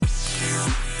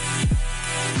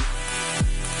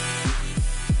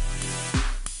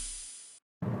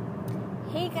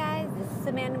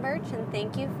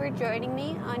Thank you for joining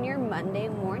me on your Monday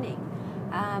morning.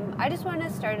 I just want to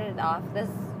start it off this,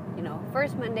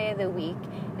 first Monday of the week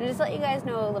and just let you guys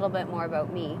know a little bit more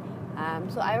about me.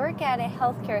 So I work at a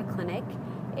healthcare clinic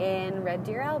in Red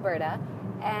Deer, Alberta,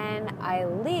 and I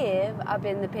live up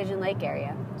in the Pigeon Lake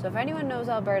area. So if anyone knows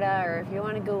Alberta, or if you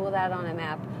want to Google that on a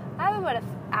map, I have about an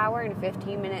hour and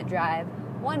 15-minute drive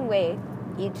one way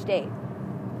each day.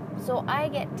 So I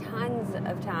get tons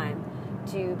of time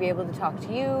to be able to talk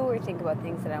to you or think about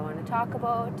things that I want to talk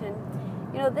about. And,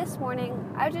 this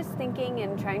morning I was just thinking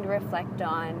and trying to reflect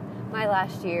on my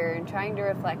last year and trying to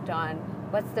reflect on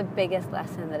what's the biggest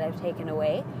lesson that I've taken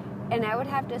away. And I would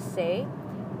have to say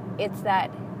it's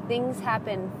that things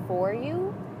happen for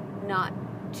you, not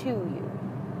to you.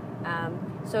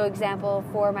 So example,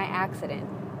 for my accident,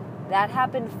 that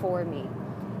happened for me.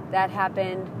 That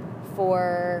happened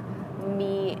for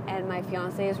me and my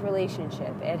fiance's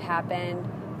relationship. It happened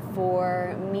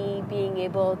for me being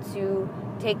able to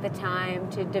take the time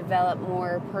to develop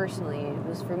more personally. It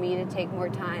was for me to take more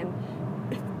time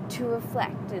to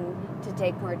reflect and to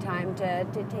take more time to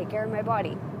take care of my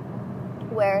body.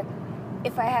 Where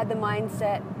if I had the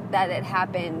mindset that it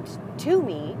happened to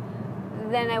me,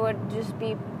 then I would just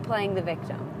be playing the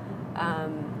victim.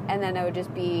 And then I would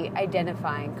just be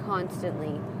identifying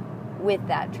constantly with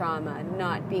that trauma,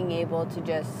 not being able to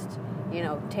just,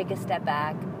 take a step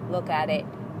back, look at it.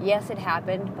 Yes, it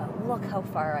happened, but look how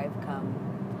far I've come.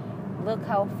 Look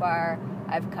how far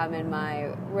I've come in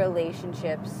my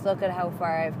relationships. Look at how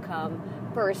far I've come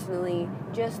personally.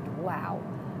 Just wow.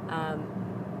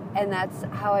 And that's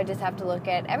how I just have to look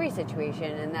at every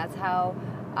situation. And that's how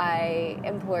I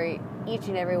implore each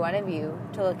and every one of you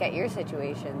to look at your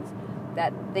situations.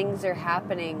 That things are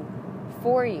happening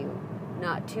for you,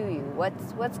 not to you.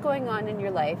 What's going on in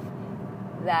your life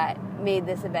that made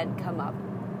this event come up?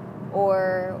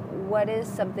 Or what is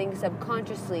something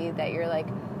subconsciously that you're like,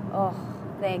 oh,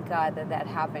 thank God that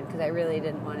happened, because I really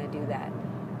didn't want to do that.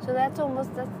 So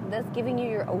that's giving you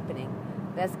your opening.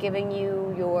 That's giving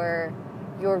you your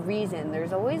reason.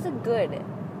 There's always a good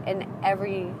in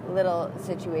every little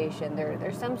situation.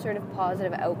 There's some sort of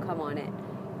positive outcome on it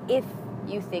if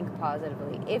you think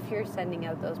positively, if you're sending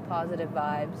out those positive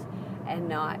vibes and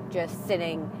not just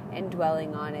sitting and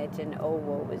dwelling on it and, oh,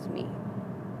 woe is me.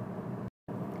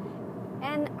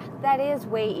 And that is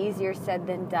way easier said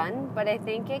than done, but I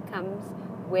think it comes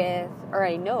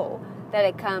I know that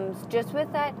it comes just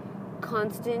with that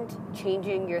constant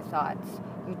changing your thoughts.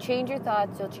 You change your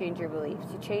thoughts, you'll change your beliefs.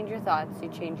 You change your thoughts, you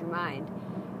change your mind.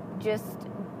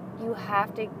 You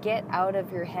have to get out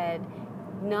of your head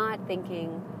not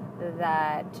thinking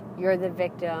that you're the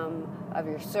victim of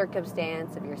your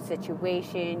circumstance, of your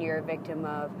situation, you're a victim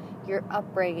of your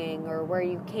upbringing or where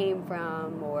you came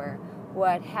from or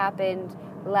what happened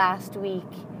last week.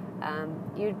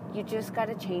 You just got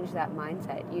to change that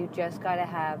mindset. You just got to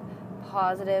have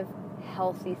positive,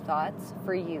 healthy thoughts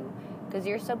for you, because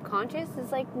your subconscious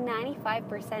is like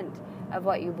 95% of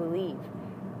what you believe.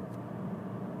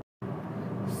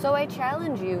 So I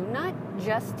challenge you, not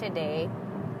just today,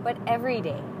 but every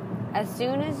day. As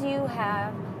soon as you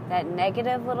have that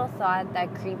negative little thought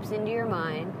that creeps into your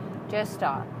mind, just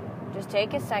stop. Just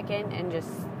take a second and just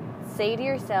say to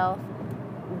yourself,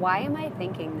 why am I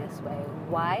thinking this way?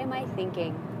 Why am I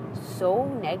thinking so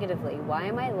negatively? Why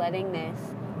am I letting this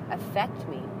affect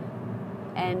me?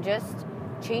 And just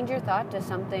change your thought to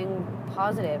something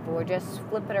positive, or just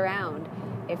flip it around.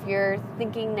 If you're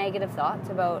thinking negative thoughts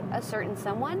about a certain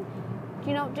someone,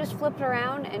 just flip it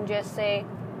around and just say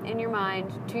in your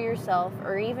mind to yourself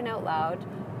or even out loud,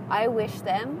 I wish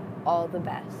them all the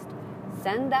best.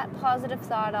 Send that positive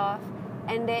thought off,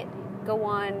 end it, go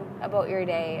on about your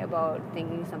day, about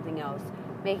thinking something else,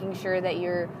 making sure that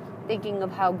you're thinking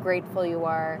of how grateful you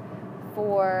are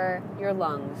for your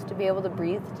lungs to be able to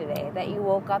breathe today, that you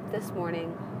woke up this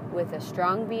morning with a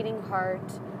strong beating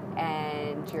heart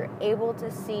and you're able to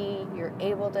see, you're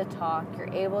able to talk,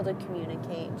 you're able to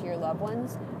communicate to your loved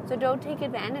ones. So don't take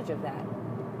advantage of that.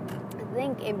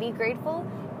 Think and be grateful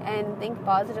and think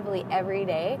positively every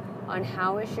day on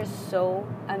how it's just so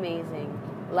amazing.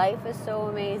 Life is so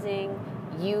amazing.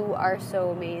 You are so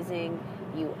amazing.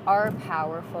 You are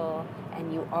powerful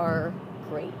and you are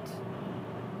great.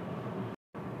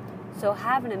 So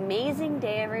have an amazing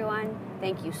day, everyone.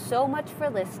 Thank you so much for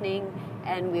listening,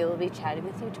 and we will be chatting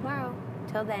with you tomorrow.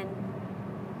 Till then.